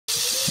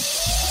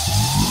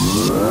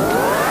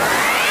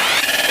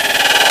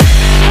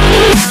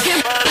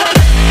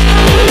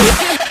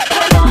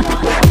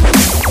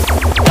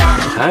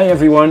Hi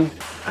everyone,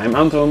 I'm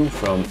Anton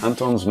from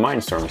Anton's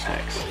Mindstorms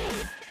hacks.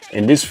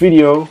 In this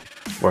video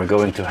we're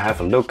going to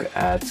have a look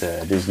at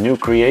this new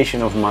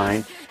creation of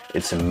mine.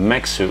 It's a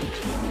Mechsuit.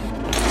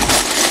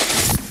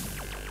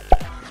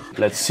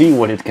 Let's see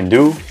what it can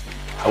do,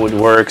 how it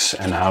works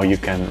and how you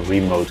can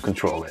remote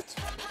control it.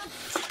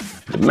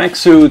 The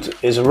Mechsuit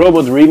is a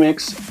robot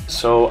remix,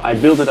 so I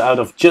built it out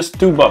of just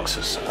 2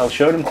 boxes. I'll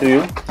show them to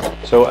you.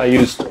 So I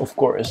used, of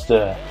course,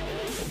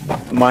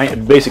 my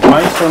basic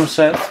Mindstorms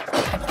set,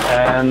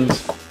 and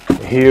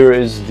here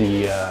is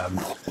the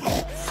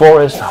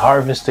forest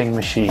harvesting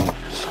machine.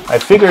 I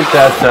figured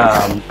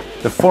that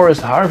the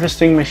forest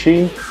harvesting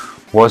machine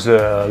was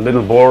a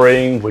little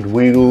boring with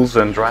wheels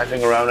and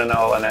driving around and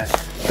all, and I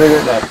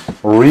figured that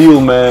real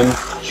men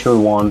should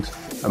want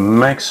a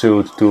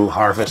Mechsuit to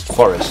harvest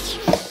forests.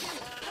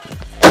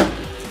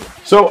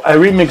 So I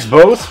remixed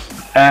both,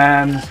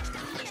 and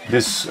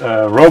this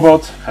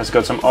robot has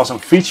got some awesome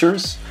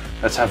features.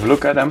 Let's have a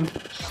look at them.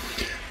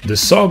 The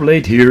saw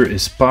blade here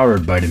is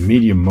powered by the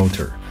medium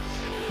motor,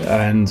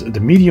 and the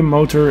medium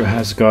motor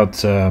has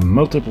got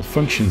multiple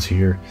functions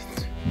here,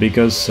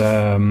 because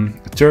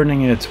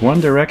turning it one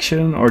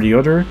direction or the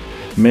other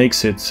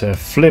makes it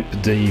flip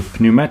the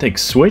pneumatic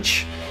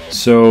switch,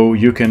 so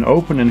you can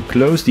open and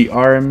close the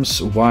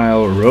arms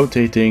while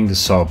rotating the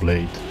saw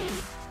blade.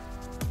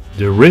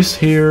 The wrist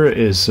here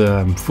is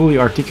fully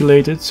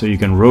articulated, so you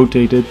can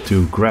rotate it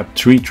to grab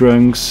tree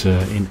trunks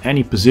in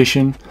any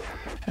position,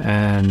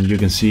 and you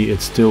can see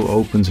it still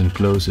opens and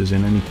closes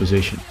in any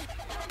position.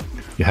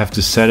 You have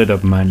to set it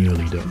up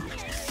manually though.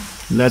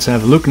 Let's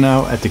have a look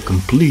now at the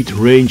complete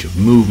range of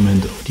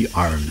movement of the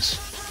arms.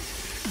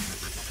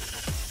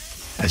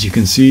 As you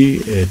can see,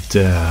 it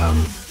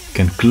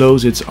can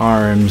close its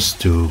arms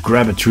to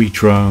grab a tree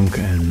trunk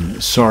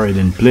and saw it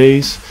in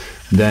place.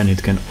 Then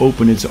it can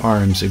open its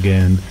arms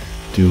again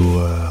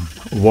to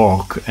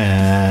walk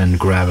and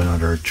grab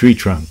another tree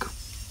trunk.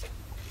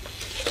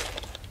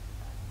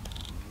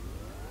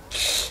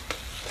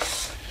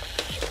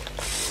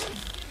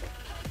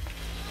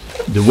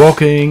 The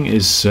walking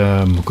is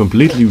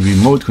completely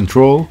remote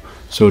control,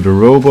 so the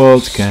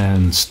robot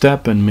can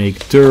step and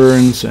make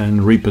turns and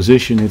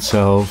reposition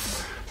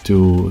itself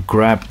to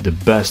grab the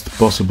best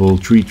possible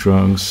tree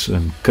trunks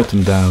and cut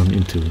them down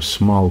into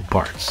small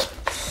parts.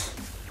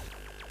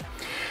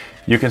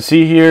 You can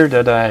see here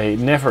that I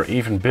never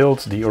even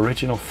built the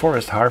original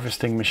forest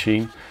harvesting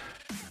machine.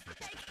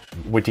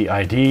 With the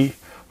idea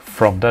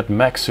from that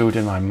Mechsuit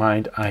in my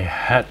mind, I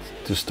had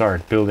to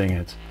start building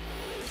it.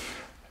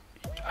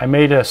 I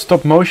made a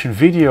stop motion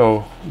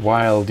video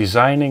while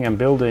designing and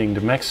building the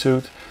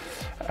Mechsuit,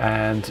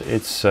 and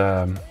it's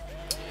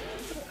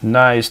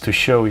nice to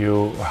show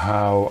you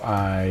how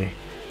I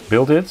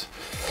built it.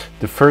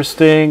 The first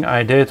thing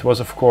I did was,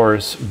 of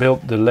course,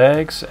 build the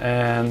legs,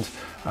 and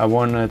I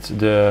wanted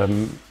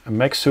the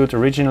Mechsuit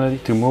originally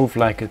to move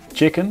like a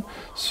chicken,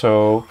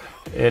 so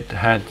it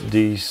had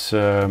these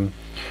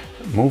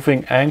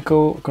moving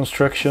ankle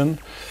construction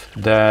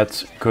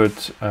that could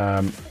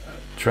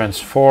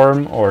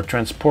transform or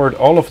transport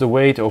all of the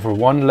weight over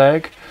one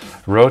leg,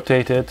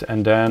 rotate it,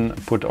 and then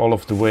put all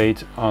of the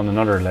weight on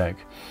another leg.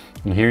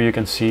 And here you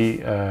can see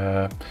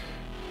the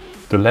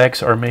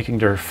legs are making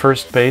their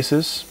first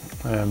paces.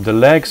 The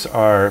legs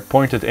are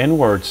pointed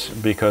inwards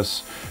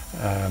because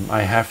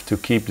I have to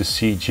keep the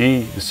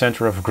CG, the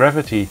center of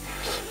gravity,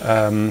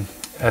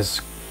 as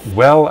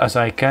well as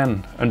I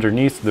can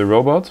underneath the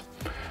robot.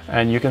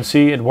 And you can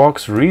see it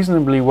walks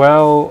reasonably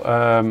well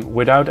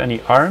without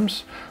any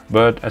arms,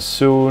 but as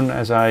soon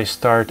as I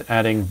start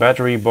adding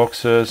battery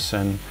boxes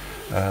and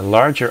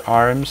larger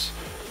arms,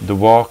 the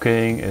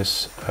walking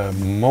is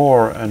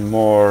more and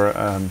more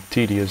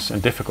tedious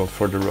and difficult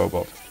for the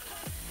robot.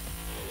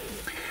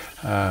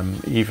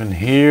 Even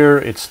here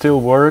it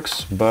still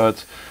works,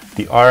 but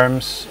the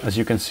arms, as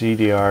you can see,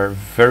 they are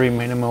very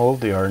minimal,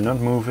 they are not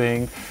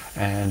moving,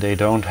 and they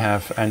don't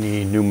have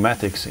any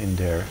pneumatics in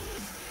there.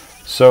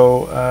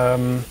 So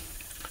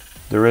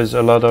there is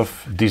a lot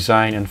of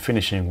design and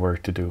finishing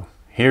work to do.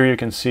 Here you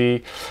can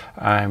see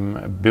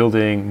I'm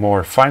building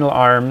more final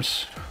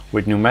arms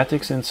with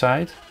pneumatics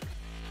inside.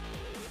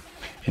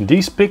 In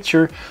this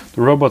picture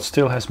the robot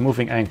still has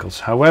moving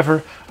ankles.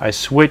 However, I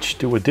switched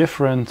to a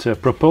different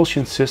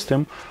propulsion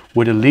system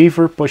with a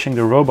lever pushing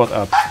the robot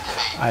up.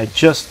 I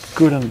just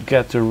couldn't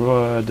get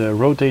the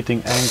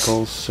rotating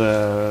ankles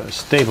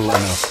stable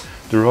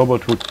enough. The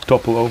robot would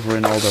topple over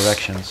in all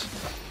directions.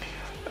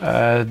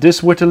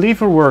 This with the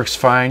lever works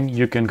fine.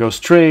 You can go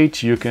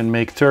straight, you can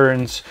make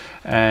turns,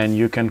 and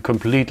you can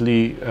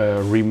completely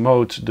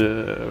remote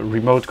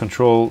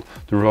control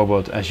the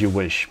robot as you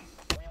wish.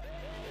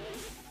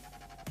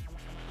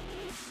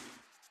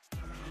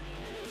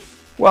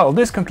 Well,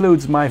 this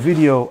concludes my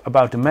video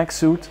about the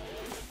Mechsuit.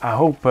 I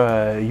hope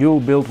you'll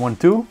build one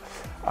too.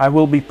 I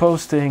will be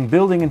posting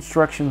building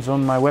instructions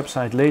on my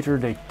website later.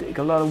 They take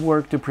a lot of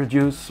work to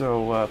produce,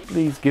 so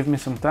please give me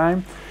some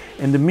time.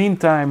 In the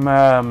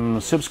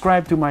meantime,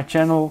 subscribe to my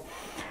channel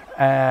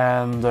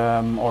and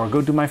or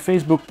go to my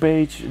Facebook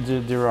page.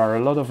 There are a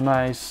lot of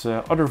nice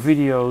other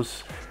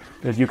videos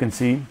that you can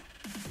see.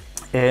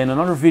 In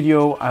another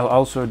video I'll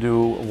also do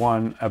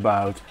one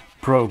about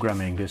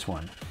programming this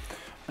one.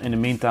 In the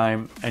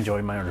meantime,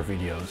 enjoy my other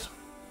videos.